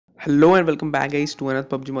Hello and welcome back guys to another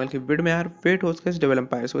PUBG mobile के video में यार wait host guys devil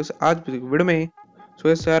empire. सो इस आज वीडियो में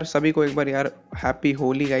यार सभी को एक बार यार हैप्पी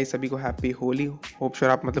होली गाइस, सभी को हैप्पी होली। होप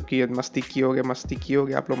श्योर आप मतलब कि मस्ती किए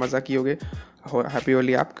होगे आप लोग, मज़ा किए होगे। हैप्पी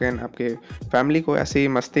होली आपके फैमिली को ऐसे ही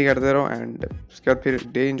मस्ती करते रहो एंड उसके बाद फिर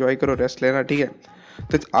डे एंजॉय करो, रेस्ट लेना, ठीक है।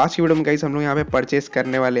 तो आज की वीडियो में गाइस हम लोग यहाँ पे परचेस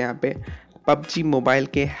करने वाले यहाँ पे पबजी मोबाइल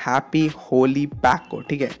के हैप्पी होली पैक को,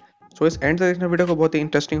 ठीक है। सो इस एंड तक देखना वीडियो को, बहुत ही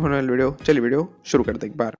इंटरेस्टिंग होने वाली वीडियो। चलिए वीडियो शुरू करते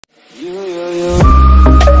एक बार।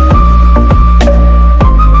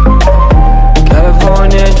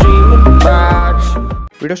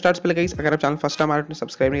 वीडियो स्टार्ट से पहले गाइस अगर आप चैनल फर्स्ट टाइम आ रहे हो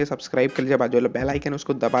सब्सक्राइब नहीं किया, सब्सक्राइब कर लीजिए, बाजू वाला बेल आइकन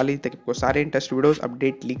उसको दबा लीजिए ताकि आपको सारे इंटरेस्ट वीडियोस,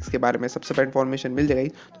 अपडेट, लीक्स के बारे में सबसे पहले इन्फॉर्मेशन मिल जाएगी।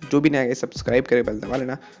 तो जो भी नया गाइस सब्सक्राइब करे बेल दबा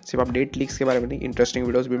लेना, सिर्फ अपडेट, लीक्स के बारे में नहीं, इंटरेस्टिंग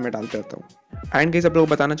वीडियोस भी मैं डालते रहता हूँ। एंड गाइस आप लोग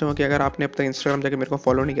बताना चाहूँगा कि अगर आपने अब तक इंस्टाग्राम जाकर मेरे को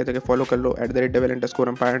फॉलो नहीं किया तो फॉलो कर लो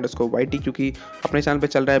 @DevilEmpireYT, क्योंकि अपने चैनल पर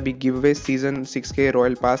चल रहा है अभी गिव अवे सीजन 6 के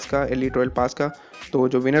रॉयल पास का, एलीट रॉयल पास का। तो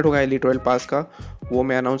जो विनर होगा एलीट रॉयल पास का वो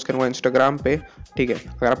मैं अनाउंस करूँगा इंस्टाग्राम पे, ठीक है।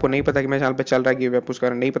 अगर आपको नहीं पता कि मेरे चैनल पे चल रहा है गिव अवे, उसका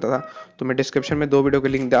नहीं पता था तो मैं डिस्क्रिप्शन में 2 वीडियो के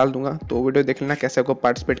लिंक डाल दूंगा, तो वीडियो देख लेना कैसे आपको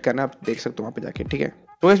पार्टिसिपेट करना, आप देख सकते हो वहाँ पे जाके, ठीक है।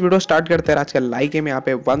 तो इस वीडियो स्टार्ट करते हैं। आज का लाइक एम यहाँ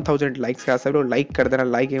पे 1000 लाइक्स का, सब लोग लाइक कर देना,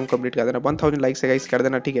 लाइक एम कंप्लीट कर देना। 1000 लाइक्स है गाइस, कर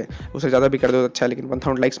देना, ठीक है। उससे ज़्यादा भी कर दो तो अच्छा है, लेकिन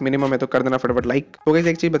 1000 लाइक्स मिनिमम है तो कर देना फटाफट लाइक। तो गाइस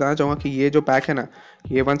एक चीज़ बताना चाहूँगा कि ये जो पैक है ना,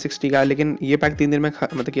 ये 160 का है, लेकिन ये पैक 3 दिन में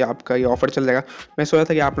मतलब कि आपका ये ऑफर चल जाएगा। मैं सोचा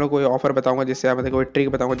था कि आप लोगों को ऑफर बताऊँगा जिससे आप मतलब कोई ट्रिक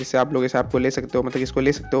बताऊँगा जिससे आप लोग इसे आपको ले सकते हो, मतलब इसको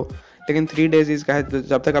ले सकते हो। लेकिन 3 डेज इसका है,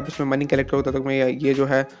 जब तक आप इसमें मनी कलेक्ट करो तब तक मैं ये जो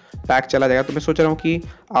है पैक चला जाएगा। तो मैं सोच रहा हूँ कि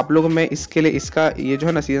आप लोगों में इसके लिए इसका ये जो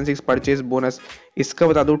है ना सीजन 6 परचेज बोनस, इसका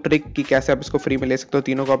बता दूँ ट्रिक कि कैसे आप इसको फ्री में ले सकते हो,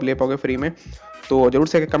 तीनों को आप ले पाओगे फ्री में। तो जरूर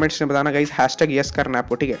से कमेंट्स में बताना गाइस, हैशटैग यस करना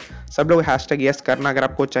आपको, ठीक है। सब लोग हैशटैग यस करना, अगर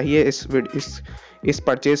आपको चाहिए इस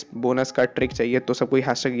परचेज बोनस का ट्रिक चाहिए तो सब कोई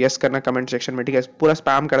हैशटैग यस करना कमेंट सेक्शन में, ठीक है। पूरा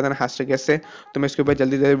स्पैम कर देना हैशटैग यस से, तो मैं इसके ऊपर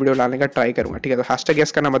जल्दी जल्दी वीडियो लाने का ट्राई करूंगा, ठीक है। तो हैशटैग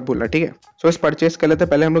यस करना मत भूलना, ठीक है। सो इस परचेज कर लेते हैं।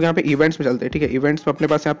 पहले हम लोग यहाँ पे इवेंट्स में चलते हैं, ठीक है। इवेंट्स में अपने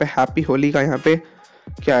पास यहाँ पे हैप्पी होली का, यहाँ पे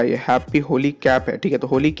क्या है, ये हैप्पी होली कैप है, ठीक है। तो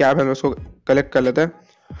होली कैप है, हम उसको कलेक्ट कर लेते हैं।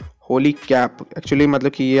 होली कैप एक्चुअली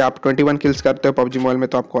मतलब कि ये आप 21 किल्स करते हो पबजी मोबाइल में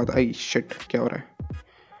तो आपको आता है, शिट क्या हो रहा है।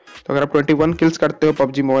 तो अगर आप 21 किल्स करते हो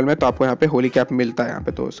पबजी मोबाइल में तो आपको यहाँ पे होली कैप मिलता है यहाँ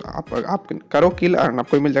पे। तो आप करो किल और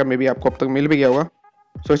आपको मिल जाएगा, मे बी आपको अब तक मिल भी गया होगा।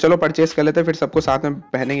 सो चलो परचेस कर लेते हैं, फिर सबको साथ में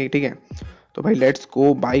पहनेंगे, ठीक है। तो भाई लेट्स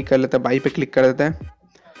गो, बाई कर लेते हैं, बाई पे क्लिक कर देते हैं।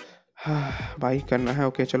 बाई करना है,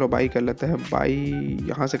 ओके चलो बाई कर लेते हैं। बाई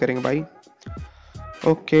यहाँ से करेंगे बाई,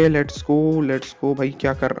 ओके लेट्स गो भाई।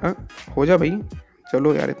 क्या कर रहा है, हो जा भाई,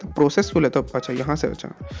 चलो यार इतना प्रोसेस क्यों लेते हो। अच्छा यहाँ से, अच्छा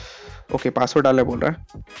ओके पासवर्ड डालने बोल रहा है।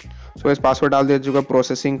 सो इस पासवर्ड डाल दे चुका,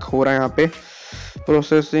 प्रोसेसिंग हो रहा है यहाँ पे,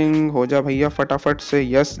 प्रोसेसिंग हो जा भैया फटाफट से।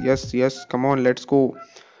 Yes yes yes come on let's go,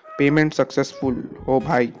 payment successful. ओ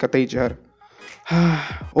भाई कतई जहर,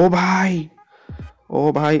 ओ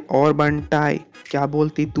भाई और बंटाई क्या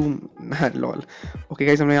बोलती तुम लॉल। ओके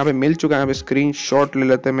गाइस हमने यहाँ पे मिल चुका है, यहाँ पे स्क्रीनशॉट ले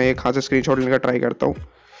लेते हैं। मैं एक हाथ से स्क्रीनशॉट लेने का ट्राई करता हूँ।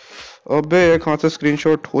 अबे एक हाथ से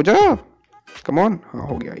स्क्रीनशॉट हो जा, कम ऑन। हाँ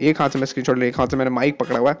हो गया, एक हाथ से मैं स्क्रीनशॉट ले, एक हाथ से मैंने माइक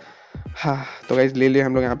पकड़ा हुआ है। हाँ तो गाइस ले लिए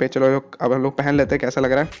हम लोग यहाँ पे। चलो अब हम लोग पहन लेते हैं, कैसा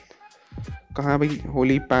लग रहा है। कहाँ भाई,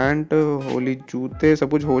 होली पैंट, होली जूते, सब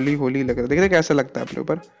कुछ होली होली लग रहा है। देखते कैसा लगता है अपने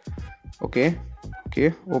ऊपर। ओके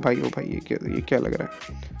ओके ओ भाई ये क्या लग रहा है।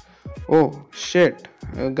 ओह शिट,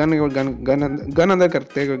 गन अंदर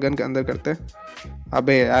करते, गन के अंदर करते।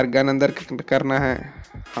 अबे यार गन अंदर करना है।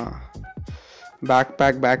 हाँ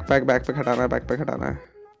बैकपैक हटाना है।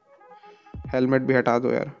 हेलमेट भी हटा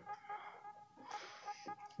दो यार।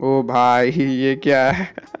 ओ भाई ये क्या है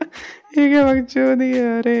ये क्या बकचोदी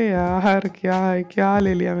है, अरे यार क्या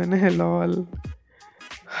ले लिया मैंने, लॉल।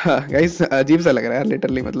 गाइस अजीब सा लग रहा है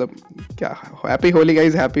लिटरली, मतलब क्या। Happy Holi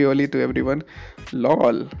guys, happy Holi to everyone,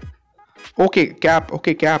 lol. Okay cap,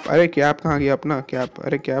 अरे कैप कहाँ गया अपना कैप,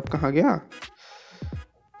 अरे कैप कहाँ गया।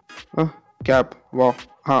 कैप वाह,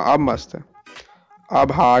 हाँ अब मस्त है,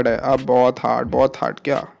 अब हार्ड है, अब बहुत हार्ड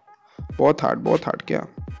क्या।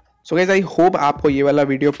 सो गाइस आई होप आपको ये वाला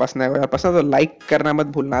वीडियो पसंद आएगा। पसंद तो लाइक करना मत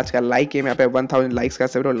भूलना। आज का लाइक एम यहाँ पे 1000 लाइक्स का,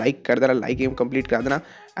 सब लाइक कर देना, लाइक एम कंप्लीट कर देना।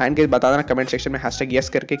 एंड गाइस बता देना कमेंट सेक्शन में हैशटैग यस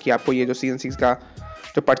करके कि आपको ये जो सीजन 6 का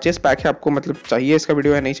जो परचेस पैक है आपको मतलब चाहिए इसका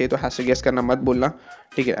वीडियो है, नहीं चाहिए तो हैशटैग यस करना मत भूलना,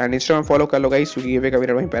 ठीक है। एंड इंस्टाग्राम फॉलो कर लो गाइस, क्योंकि ये का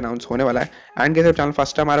वीडियो वहीं पे अनाउंस होने वाला है। And guys channel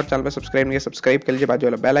first time हमारे चैनल पर सब्सक्राइब नहीं किया, सब्सक्राइब कर लीजिए, बाजू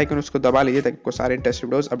वाला बेल आइकन उसको दबा लीजिए ताकि आपको सारे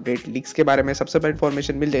इंटरेस्टिंग वीडियोस, अपडेट, लीक्स के बारे में सबसे पहले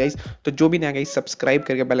इन्फॉर्मेशन मिल जाए गाइस। तो जो भी नया गाइस सब्सक्राइब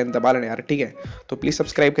करके बेल आइकन दबा लेना यार, ठीक है। तो प्लीज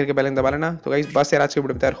सब्सक्राइब करके बेल आइकन दबा लेना। तो गाइस बस यार आज के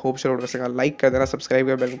वीडियो में यार होप श्योर लाइक कर देना, सब्सक्राइब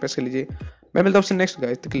कर बेल आइकन प्रेस कर लीजिए। मैं मिलता हूं आपसे नेक्स्ट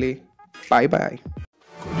गाइस, तक के लिए बाय बाय।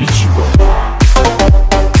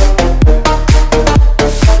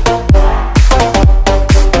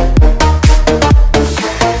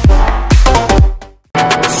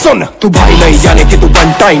 सुन तू भाई नहीं जाने कि तू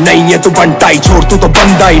बनता ही नहीं है, तू बनता ही छोड़, तू तो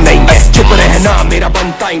बंदा ही नहीं है। चुप रहना मेरा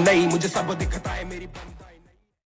बनता ही नहीं, मुझे सब दिखता है मेरी